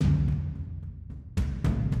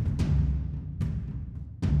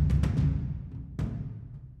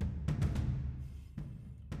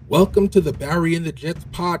Welcome to the Barry and the Jets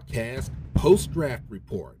podcast post-draft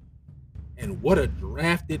report. And what a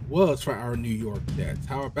draft it was for our New York Jets.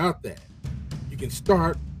 How about that? You can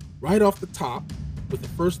start right off the top with the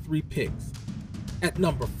first three picks. At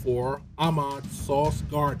number 4, Ahmad Sauce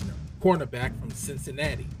Gardner, cornerback from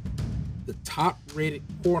Cincinnati, the top-rated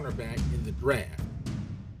cornerback in the draft.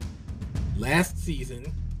 Last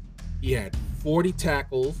season, he had 40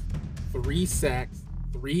 tackles, 3 sacks,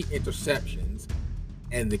 3 interceptions,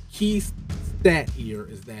 and the key stat here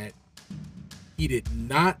is that he did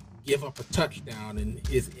not give up a touchdown in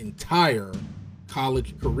his entire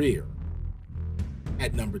college career.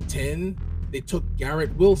 At number 10, they took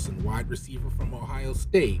Garrett Wilson, wide receiver from Ohio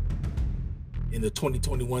State. In the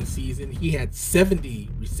 2021 season, he had 70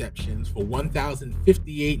 receptions for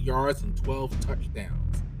 1,058 yards and 12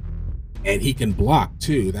 touchdowns. And he can block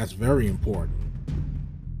too. That's very important.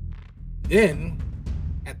 Then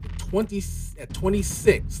at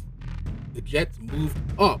 26th, the Jets moved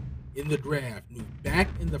up in the draft, moved back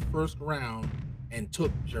in the first round, and took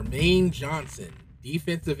Jermaine Johnson,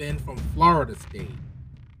 defensive end from Florida State.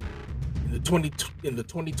 In the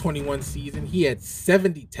 2021 season, he had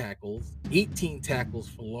 70 tackles, 18 tackles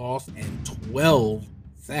for loss, and 12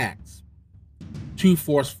 sacks, 2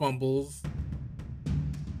 forced fumbles.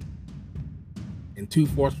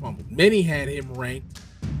 Many had him ranked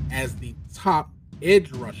as the top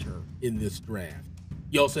edge rusher in this draft.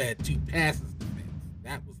 He also had 2 passes defense.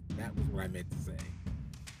 That was what I meant to say.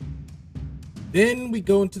 Then we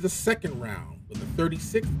go into the second round. With the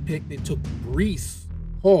 36th pick, they took Breece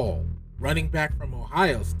Hall, running back from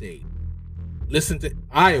Iowa State. Listen to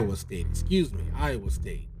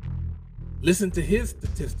his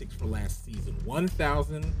statistics for last season.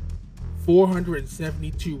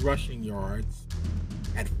 1,472 rushing yards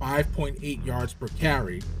at 5.8 yards per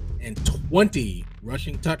carry and 20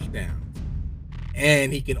 rushing touchdowns.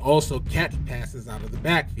 And he can also catch passes out of the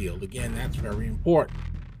backfield. Again, that's very important.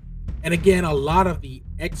 And again, a lot of the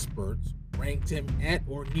experts ranked him at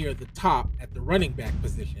or near the top at the running back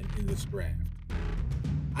position in this draft.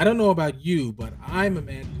 I don't know about you, but I'm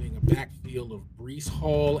imagining a backfield of Breece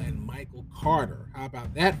Hall and Michael Carter. How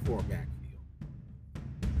about that for a backfield?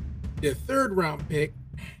 Their third round pick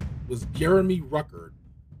was Jeremy Ruckert,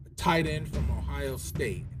 a tight end from Ohio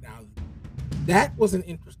State. Now, that was an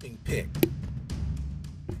interesting pick.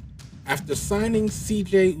 After signing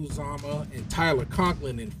C.J. Uzomah and Tyler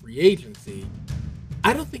Conklin in free agency,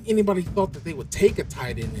 I don't think anybody thought that they would take a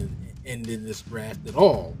tight end in this draft at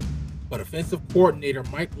all. But offensive coordinator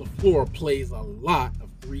Mike LaFleur plays a lot of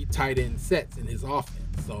 3 tight end sets in his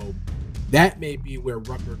offense, so that may be where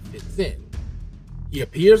Ruckert fits in. He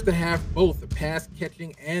appears to have both the pass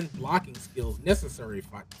catching and blocking skills necessary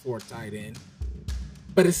for a tight end.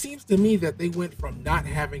 But it seems to me that they went from not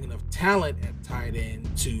having enough talent at tight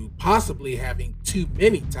end to possibly having too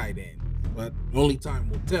many tight ends. But only time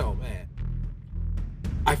will tell that.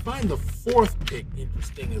 I find the 4th pick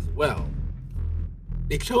interesting as well.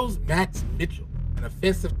 They chose Max Mitchell, an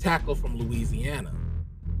offensive tackle from Louisiana.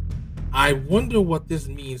 I wonder what this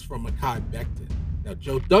means for Mekhi Becton. Now,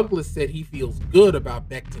 Joe Douglas said he feels good about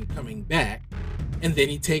Becton coming back, and then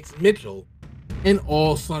he takes Mitchell, an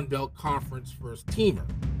all Sun Belt Conference first teamer.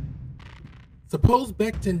 Suppose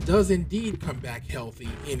Becton does indeed come back healthy,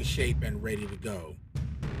 in shape, and ready to go.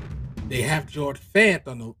 They have George Fant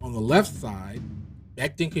on the left side.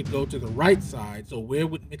 Becton could go to the right side, so where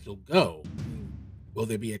would Mitchell go? Will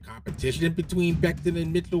there be a competition between Becton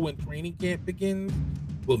and Mitchell when training camp begins?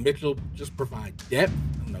 Will Mitchell just provide depth?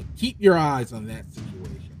 I don't know. Keep your eyes on that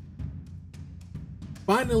situation.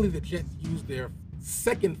 Finally, the Jets used their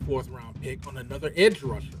second 4th round pick on another edge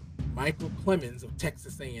rusher, Michael Clemens of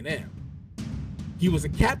Texas A&M. He was a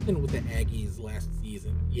captain with the Aggies last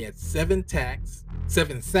season. He had 7 sacks,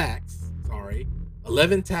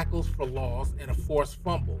 11 tackles for loss, and a forced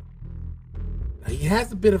fumble. Now, he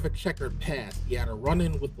has a bit of a checkered past. He had a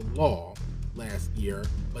run-in with the law last year,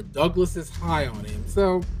 but Douglas is high on him,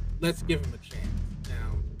 so let's give him a chance.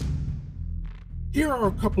 Now, here are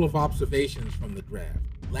a couple of observations from the draft.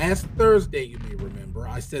 Last Thursday, you may remember,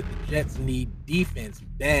 I said the Jets need defense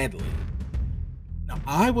badly. Now,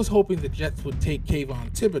 I was hoping the Jets would take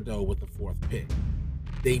Kayvon Thibodeaux with the 4th pick.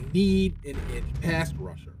 They need an edge pass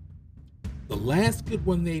rusher. The last good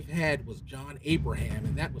one they've had was John Abraham,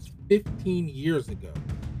 and that was 15 years ago.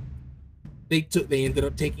 They ended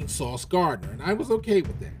up taking Sauce Gardner, and I was okay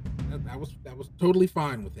with that. That was totally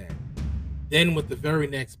fine with that. Then with the very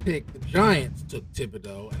next pick, the Giants took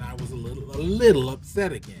Thibodeaux, and I was a little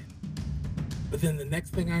upset again. But then the next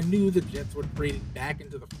thing I knew, the Jets were trading back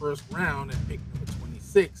into the first round and picked number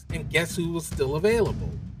 26. And guess who was still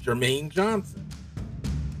available? Jermaine Johnson.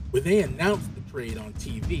 When they announced the trade on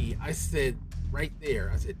TV, I said right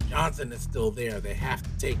there, I said, Johnson is still there. They have to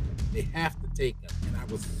take him. They have to take him. And I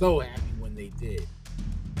was so happy when they did.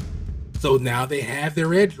 So now they have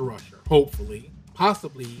their edge rusher, hopefully,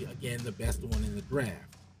 possibly, again, the best one in the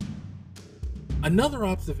draft. Another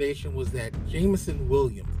observation was that Jameson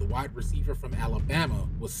Williams, the wide receiver from Alabama,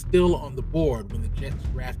 was still on the board when the Jets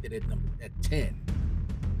drafted at 10.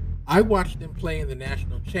 I watched him play in the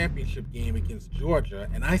national championship game against Georgia,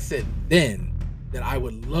 and I said then that I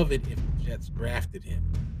would love it if the Jets drafted him.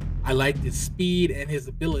 I liked his speed and his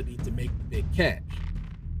ability to make the big catch.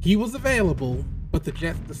 He was available, but the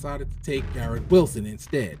Jets decided to take Garrett Wilson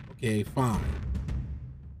instead. Okay, fine.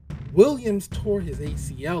 Williams tore his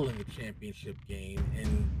ACL in the championship game,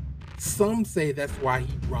 and some say that's why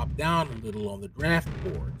he dropped down a little on the draft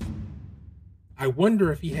boards. I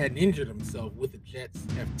wonder if he hadn't injured himself, would the Jets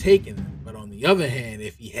have taken him? But on the other hand,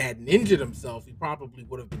 if he hadn't injured himself, he probably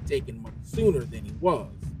would have been taken much sooner than he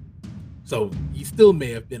was. So he still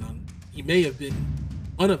may have been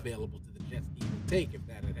unavailable to the Jets to even take if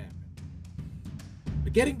that had happened.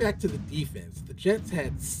 But getting back to the defense, the Jets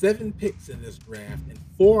had 7 picks in this draft, and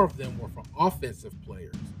 4 of them were for offensive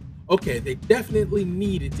players. Okay, they definitely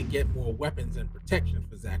needed to get more weapons and protection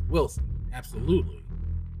for Zach Wilson. Absolutely.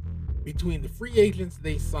 Between the free agents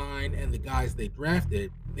they signed and the guys they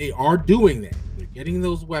drafted, they are doing that. They're getting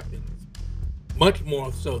those weapons, much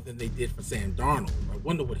more so than they did for Sam Darnold. I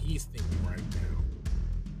wonder what he's thinking right now.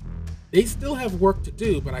 They still have work to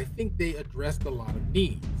do, but I think they addressed a lot of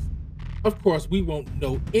needs. Of course, we won't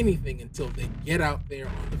know anything until they get out there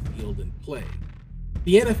on the field and play.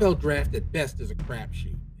 The NFL draft at best is a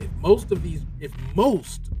crapshoot. If most of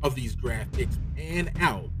these draft picks pan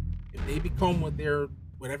out, if they become what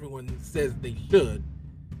everyone says they should,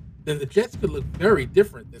 then the Jets could look very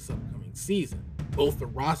different this upcoming season, both the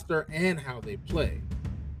roster and how they play.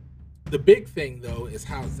 The big thing, though, is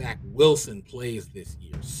how Zach Wilson plays this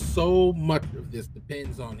year. So much of this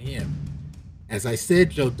depends on him. As I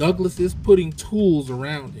said, Joe Douglas is putting tools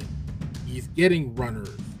around him. He's getting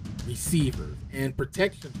runners, receivers, and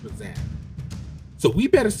protection for Zach. So we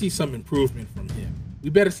better see some improvement from him. We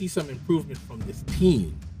better see some improvement from this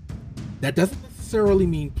team. That doesn't necessarily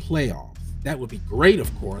mean playoffs. That would be great,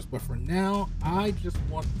 of course, but for now, I just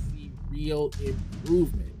want to see real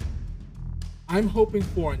improvement. I'm hoping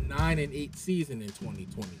for a 9-8 season in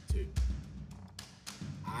 2022.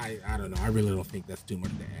 I don't know. I really don't think that's too much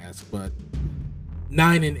to ask, but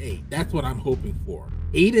 9-8, that's what I'm hoping for.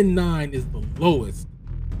 8-9 is the lowest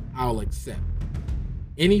I'll accept.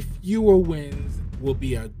 Any fewer wins will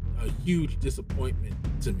be a huge disappointment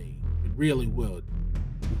to me. It really would.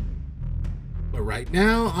 But right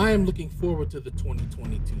now, I am looking forward to the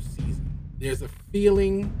 2022 season. There's a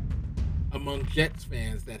feeling among Jets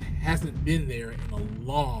fans that hasn't been there in a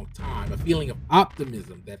long time, a feeling of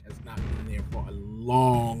optimism that has not been there for a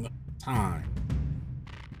long time.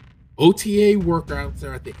 OTA workouts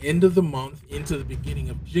are at the end of the month into the beginning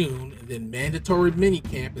of June, and then mandatory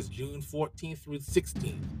minicamp is June 14th through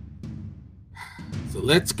 16th. So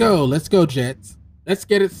let's go Jets. Let's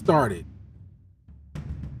get it started.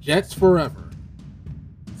 Jets forever.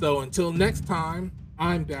 So until next time,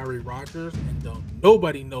 I'm Barry Rogers, and don't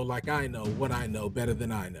nobody know like I know what I know better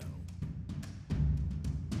than I know.